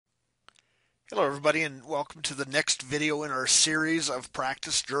Hello everybody and welcome to the next video in our series of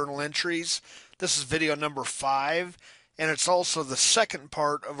practice journal entries. This is video number 5 and it's also the second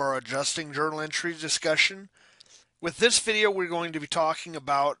part of our adjusting journal entries discussion. With this video we're going to be talking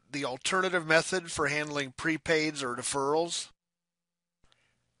about the alternative method for handling prepaids or deferrals.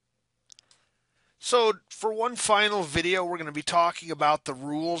 So for one final video we're going to be talking about the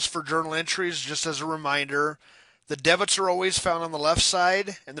rules for journal entries. Just as a reminder, the debits are always found on the left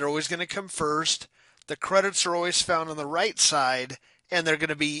side, and they're always going to come first. The credits are always found on the right side, and they're going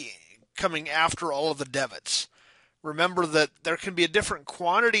to be coming after all of the debits. Remember that there can be a different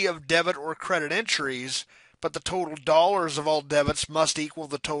quantity of debit or credit entries, but the total dollars of all debits must equal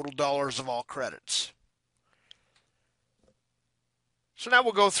the total dollars of all credits. So now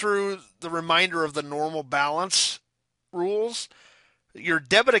we'll go through the reminder of the normal balance rules. Your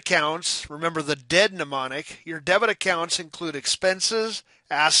debit accounts, remember the dead mnemonic, your debit accounts include expenses,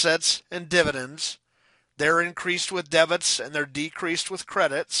 assets, and dividends. They're increased with debits and they're decreased with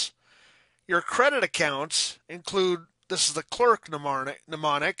credits. Your credit accounts include, this is the clerk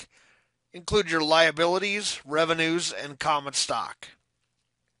mnemonic, include your liabilities, revenues, and common stock.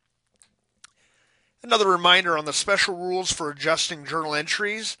 Another reminder on the special rules for adjusting journal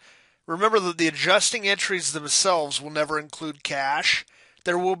entries. Remember that the adjusting entries themselves will never include cash.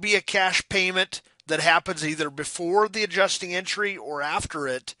 There will be a cash payment that happens either before the adjusting entry or after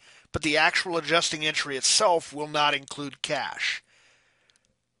it, but the actual adjusting entry itself will not include cash.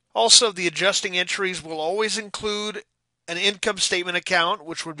 Also, the adjusting entries will always include an income statement account,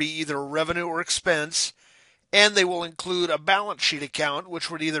 which would be either a revenue or expense, and they will include a balance sheet account,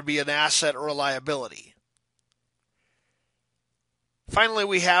 which would either be an asset or a liability. Finally,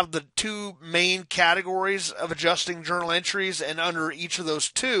 we have the two main categories of adjusting journal entries, and under each of those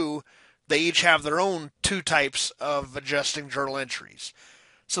two, they each have their own two types of adjusting journal entries.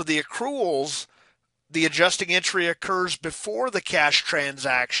 So the accruals, the adjusting entry occurs before the cash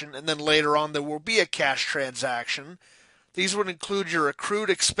transaction, and then later on there will be a cash transaction. These would include your accrued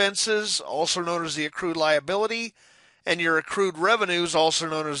expenses, also known as the accrued liability, and your accrued revenues, also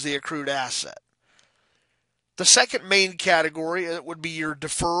known as the accrued asset. The second main category would be your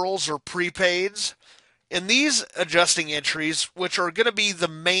deferrals or prepaids. In these adjusting entries, which are going to be the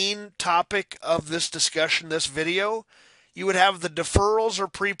main topic of this discussion, this video, you would have the deferrals or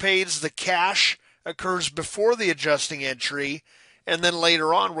prepaids. The cash occurs before the adjusting entry, and then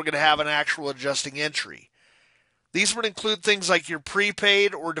later on we're going to have an actual adjusting entry. These would include things like your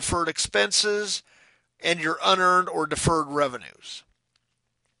prepaid or deferred expenses and your unearned or deferred revenues.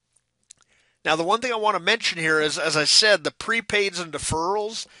 Now, the one thing I want to mention here is, as I said, the prepaids and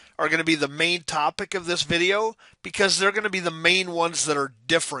deferrals are going to be the main topic of this video because they're going to be the main ones that are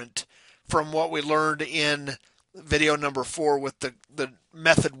different from what we learned in video number 4 with the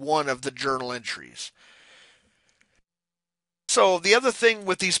method 1 of the journal entries. So the other thing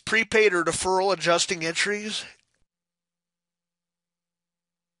with these prepaid or deferral adjusting entries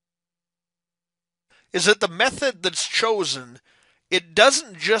is that the method that's chosen, it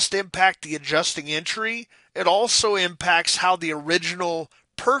doesn't just impact the adjusting entry, it also impacts how the original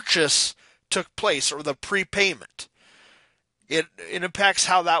purchase took place, or the prepayment. It impacts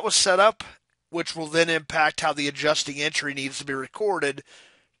how that was set up, which will then impact how the adjusting entry needs to be recorded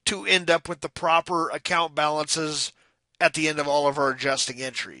to end up with the proper account balances at the end of all of our adjusting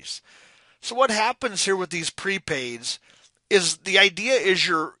entries. So what happens here with these prepaids is the idea is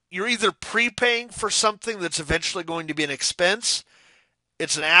you're either prepaying for something that's eventually going to be an expense.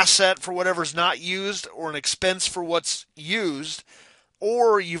 It's an asset for whatever's not used or an expense for what's used,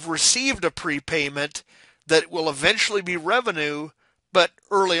 or you've received a prepayment that will eventually be revenue, but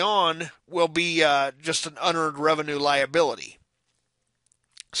early on will be just an unearned revenue liability.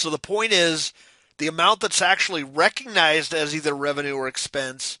 So the point is, the amount that's actually recognized as either revenue or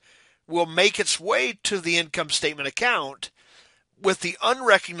expense will make its way to the income statement account, with the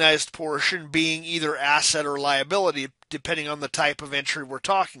unrecognized portion being either asset or liability, depending on the type of entry we're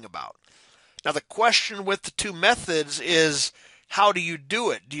talking about. Now, the question with the two methods is, how do you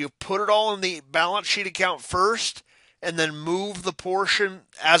do it? Do you put it all in the balance sheet account first and then move the portion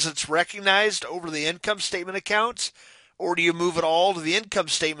as it's recognized over the income statement accounts? Or do you move it all to the income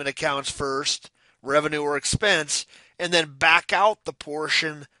statement accounts first, revenue or expense, and then back out the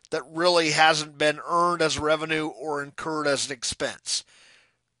portion that really hasn't been earned as revenue or incurred as an expense?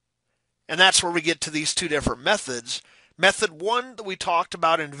 And that's where we get to these two different methods. Method 1 that we talked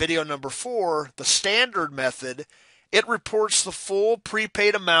about in video number 4, the standard method, it reports the full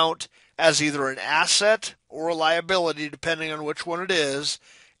prepaid amount as either an asset or a liability, depending on which one it is,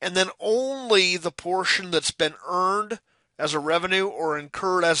 and then only the portion that's been earned as a revenue or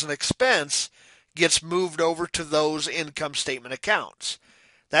incurred as an expense gets moved over to those income statement accounts.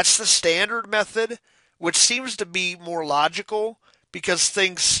 That's the standard method, which seems to be more logical because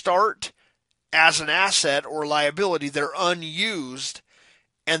things start as an asset or liability. They're unused,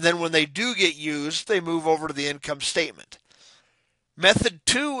 and then when they do get used, they move over to the income statement. Method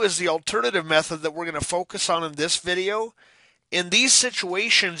 2 is the alternative method that we're going to focus on in this video. In these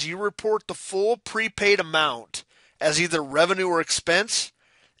situations, you report the full prepaid amount as either revenue or expense,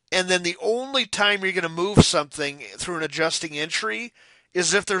 and then the only time you're going to move something through an adjusting entry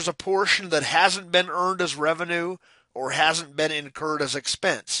is if there's a portion that hasn't been earned as revenue or hasn't been incurred as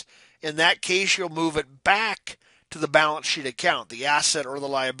expense. In that case, you'll move it back to the balance sheet account, the asset or the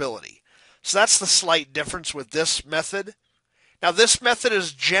liability. So that's the slight difference with this method. Now, this method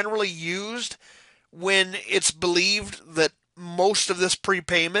is generally used when it's believed that most of this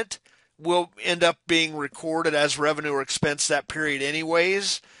prepayment will end up being recorded as revenue or expense that period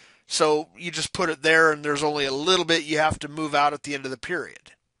anyways. So you just put it there and there's only a little bit you have to move out at the end of the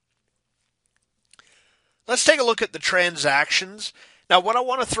period. Let's take a look at the transactions. Now, what I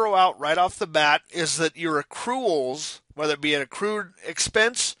want to throw out right off the bat is that your accruals, whether it be an accrued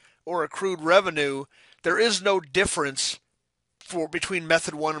expense or accrued revenue, there is no difference between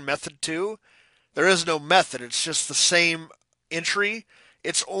method 1 and method 2. There is no method. It's just the same entry.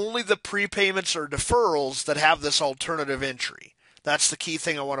 It's only the prepayments or deferrals that have this alternative entry. That's the key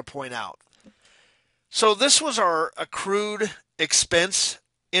thing I want to point out. So this was our accrued expense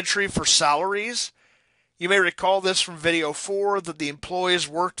entry for salaries. You may recall this from video 4 that the employees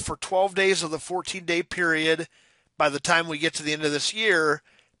worked for 12 days of the 14-day period. By the time we get to the end of this year,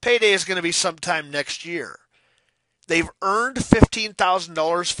 payday is going to be sometime next year. They've earned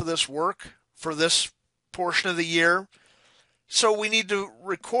 $15,000 for this work, for this portion of the year. So we need to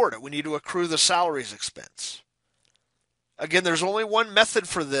record it. We need to accrue the salaries expense. Again, there's only one method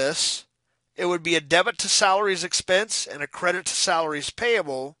for this. It would be a debit to salaries expense and a credit to salaries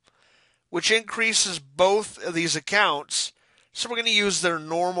payable, which increases both of these accounts. So we're going to use their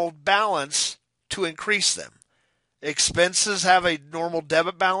normal balance to increase them. Expenses have a normal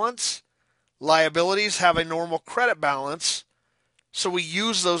debit balance. Liabilities have a normal credit balance. So we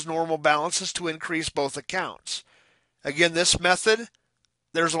use those normal balances to increase both accounts. Again, this method,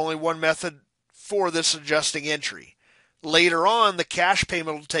 there's only one method for this adjusting entry. Later on, the cash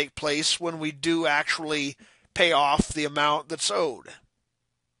payment will take place when we do actually pay off the amount that's owed.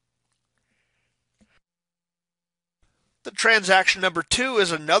 The transaction number 2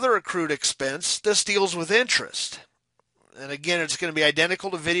 is another accrued expense. This deals with interest. And again, it's going to be identical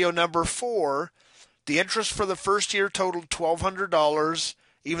to video number 4. The interest for the first year totaled $1,200,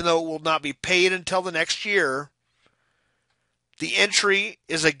 even though it will not be paid until the next year. The entry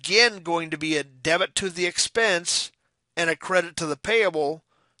is again going to be a debit to the expense and a credit to the payable.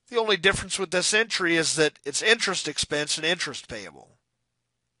 The only difference with this entry is that it's interest expense and interest payable.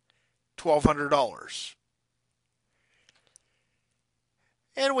 $1,200.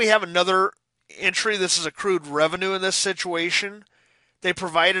 And we have another entry. This is accrued revenue in this situation. They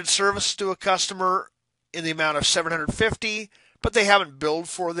provided service to a customer in the amount of $750, but they haven't billed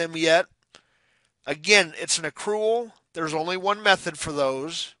for them yet. Again, it's an accrual. There's only one method for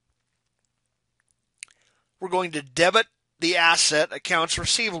those. We're going to debit the asset, accounts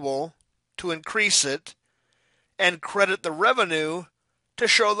receivable, to increase it, and credit the revenue to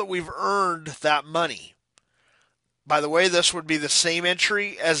show that we've earned that money. By the way, this would be the same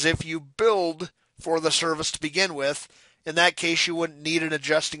entry as if you billed for the service to begin with. In that case, you wouldn't need an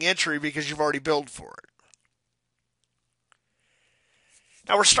adjusting entry because you've already billed for it.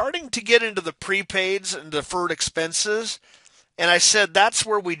 Now we're starting to get into the prepaids and deferred expenses, and I said that's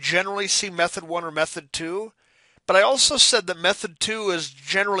where we generally see method 1 or method 2, but I also said that method 2 is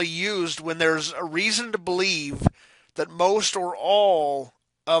generally used when there's a reason to believe that most or all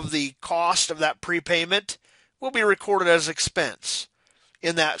of the cost of that prepayment will be recorded as expense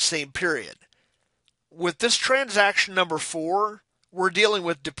in that same period. With this transaction number 4, we're dealing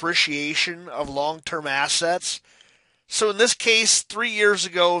with depreciation of long-term assets. So in this case, 3 years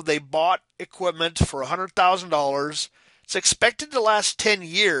ago, they bought equipment for $100,000. It's expected to last 10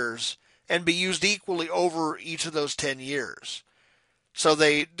 years and be used equally over each of those 10 years. So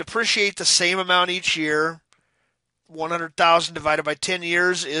they depreciate the same amount each year. 100,000 divided by 10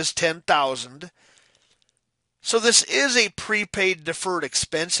 years is 10,000. So this is a prepaid deferred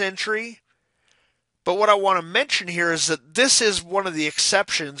expense entry. But what I want to mention here is that this is one of the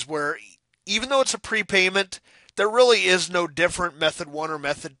exceptions where even though it's a prepayment, there really is no different method 1 or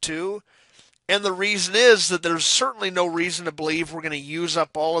method 2. And the reason is that there's certainly no reason to believe we're going to use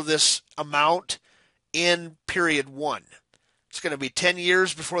up all of this amount in period 1. It's going to be 10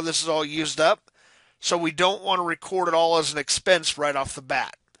 years before this is all used up. So we don't want to record it all as an expense right off the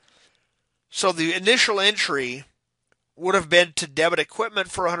bat. So the initial entry would have been to debit equipment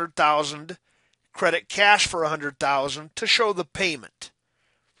for $100,000, credit cash for $100,000 to show the payment.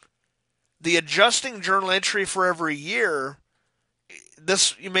 The adjusting journal entry for every year,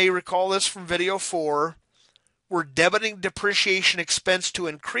 this, you may recall this from video 4, we're debiting depreciation expense to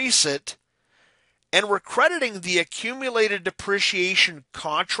increase it, and we're crediting the accumulated depreciation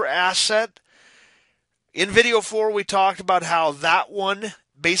contra asset. In video 4, we talked about how that one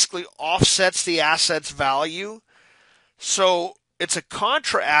basically offsets the asset's value. So it's a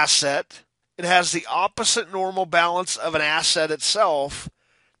contra asset. It has the opposite normal balance of an asset itself.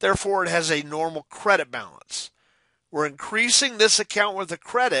 Therefore, it has a normal credit balance. We're increasing this account with a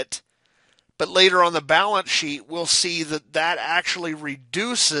credit, but later on the balance sheet, we'll see that that actually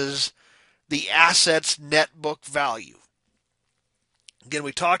reduces the asset's net book value. Again,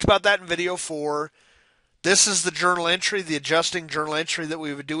 we talked about that in video 4. This is the journal entry, the adjusting journal entry that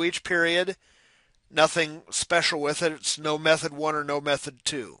we would do each period. Nothing special with it. It's no method 1 or no method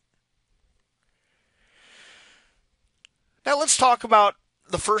 2. Now let's talk about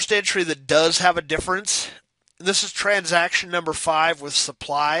the first entry that does have a difference. This is transaction number 5 with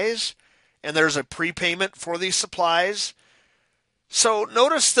supplies, and there's a prepayment for these supplies. So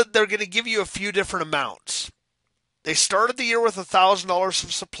notice that they're going to give you a few different amounts. They started the year with $1,000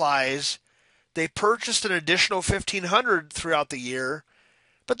 of supplies. They purchased an additional $1,500 throughout the year,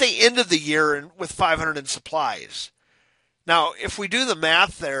 but they ended the year with $500 in supplies. Now, if we do the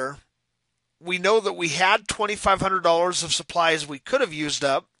math there, we know that we had $2,500 of supplies we could have used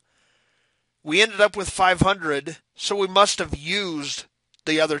up. We ended up with $500, so we must have used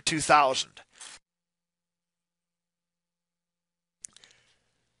the other $2,000.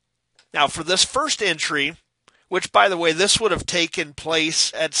 Now, for this first entry, which, by the way, this would have taken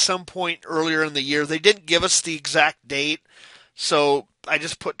place at some point earlier in the year. They didn't give us the exact date, so I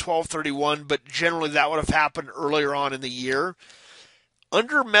just put 12/31, but generally that would have happened earlier on in the year.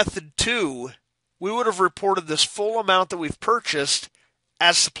 Under method 2, we would have reported this full amount that we've purchased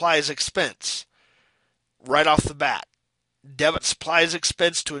as supplies expense right off the bat. Debit supplies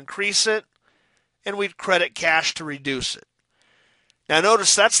expense to increase it, and we'd credit cash to reduce it. Now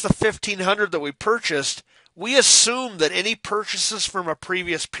notice that's the $1,500 that we purchased. We assume that any purchases from a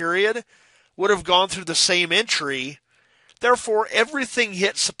previous period would have gone through the same entry. Therefore, everything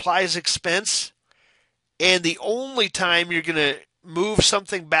hit supplies expense, and the only time you're going to move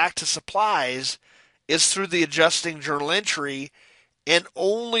something back to supplies is through the adjusting journal entry, and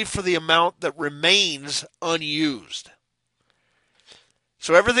only for the amount that remains unused.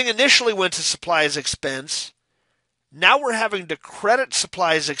 So everything initially went to supplies expense. Now we're having to credit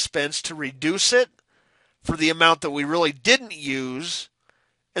supplies expense to reduce it for the amount that we really didn't use,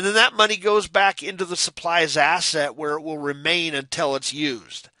 and then that money goes back into the supplies asset where it will remain until it's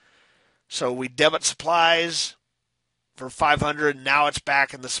used. So we debit supplies for $500, and now it's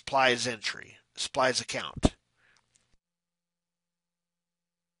back in the supplies entry, supplies account.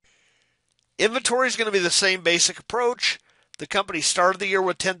 Inventory is going to be the same basic approach. The company started the year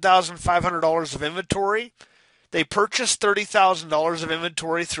with $10,500 of inventory. They purchased $30,000 of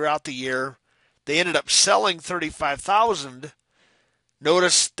inventory throughout the year. They ended up selling $35,000.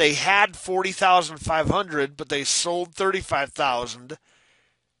 Notice they had $40,500, but they sold $35,000,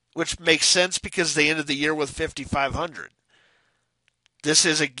 which makes sense because they ended the year with $5,500. This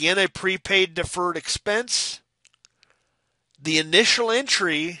is again a prepaid deferred expense. The initial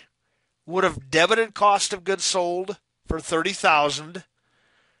entry would have debited cost of goods sold for $30,000,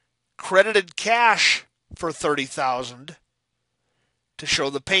 credited cash for $30,000 to show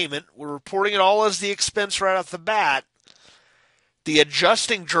the payment. We're reporting it all as the expense right off the bat. The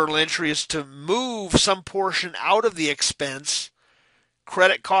adjusting journal entry is to move some portion out of the expense,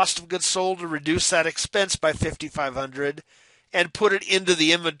 credit cost of goods sold to reduce that expense by $5,500, and put it into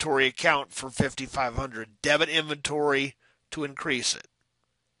the inventory account for $5,500. Debit inventory to increase it.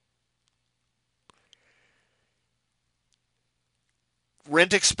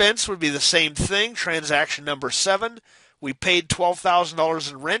 Rent expense would be the same thing. Transaction number 7. We paid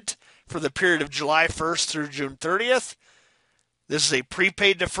 $12,000 in rent for the period of July 1st through June 30th. This is a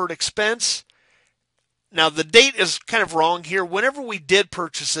prepaid deferred expense. Now, the date is kind of wrong here. Whenever we did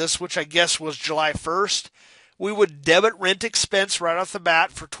purchase this, which I guess was July 1st, we would debit rent expense right off the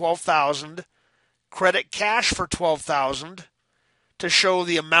bat for $12,000, credit cash for $12,000 to show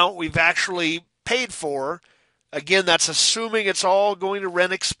the amount we've actually paid for. Again, that's assuming it's all going to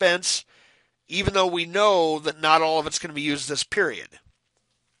rent expense, even though we know that not all of it's going to be used this period.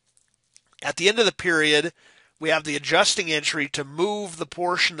 At the end of the period, we have the adjusting entry to move the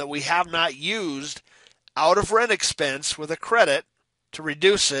portion that we have not used out of rent expense with a credit to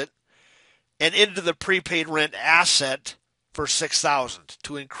reduce it and into the prepaid rent asset for $6,000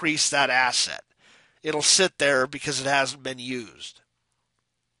 to increase that asset. It'll sit there because it hasn't been used.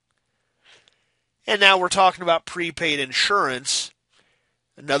 And now we're talking about prepaid insurance.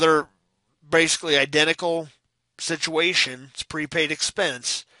 Another basically identical situation. It's prepaid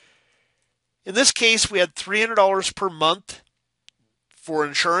expense. In this case, we had $300 per month for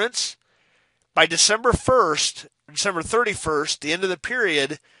insurance. By December 31st, the end of the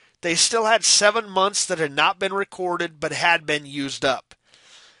period, they still had 7 months that had not been recorded but had been used up.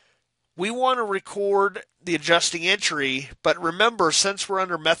 We want to record the adjusting entry, but remember, since we're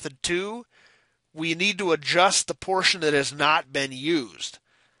under method 2, we need to adjust the portion that has not been used.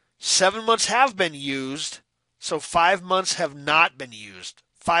 7 months have been used, so 5 months have not been used.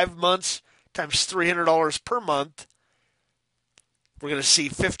 5 months times $300 per month, we're going to see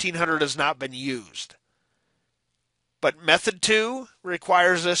 $1,500 has not been used. But method 2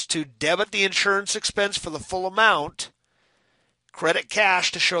 requires us to debit the insurance expense for the full amount, credit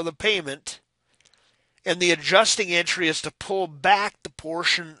cash to show the payment, and the adjusting entry is to pull back the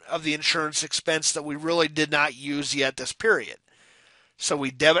portion of the insurance expense that we really did not use yet this period. So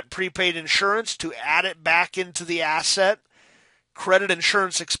we debit prepaid insurance to add it back into the asset, credit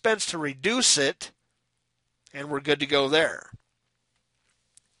insurance expense to reduce it, and we're good to go there.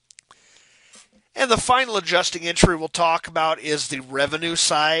 And the final adjusting entry we'll talk about is the revenue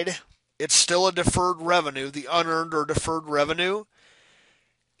side. It's still a deferred revenue, the unearned or deferred revenue.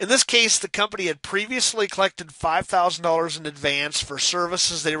 In this case, the company had previously collected $5,000 in advance for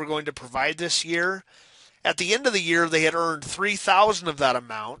services they were going to provide this year. At the end of the year, they had earned $3,000 of that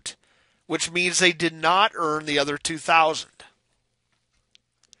amount, which means they did not earn the other $2,000.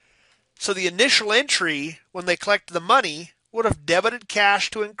 So the initial entry, when they collected the money, would have debited cash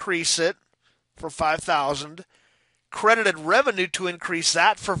to increase it for $5,000, credited revenue to increase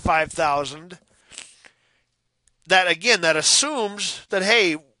that for $5,000. That assumes that,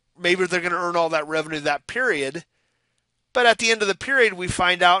 hey, maybe they're going to earn all that revenue that period. But at the end of the period, we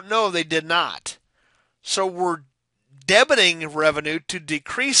find out, no, they did not. So we're debiting revenue to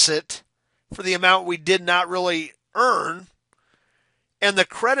decrease it for the amount we did not really earn. And the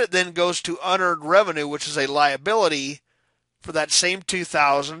credit then goes to unearned revenue, which is a liability for that same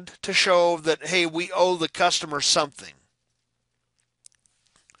 $2,000 to show that, hey, we owe the customer something.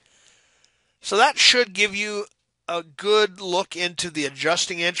 So that should give you a good look into the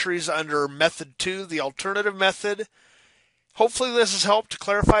adjusting entries under method 2, the alternative method. Hopefully this has helped to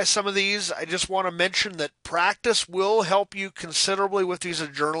clarify some of these. I just want to mention that practice will help you considerably with these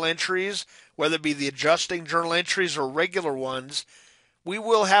journal entries, whether it be the adjusting journal entries or regular ones. We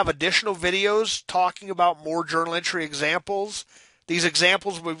will have additional videos talking about more journal entry examples. These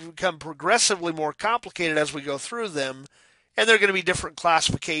examples will become progressively more complicated as we go through them, and there are going to be different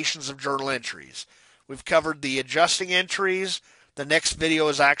classifications of journal entries. We've covered the adjusting entries. The next video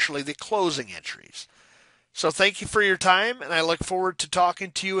is actually the closing entries. So thank you for your time, and I look forward to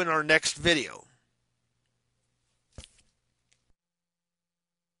talking to you in our next video.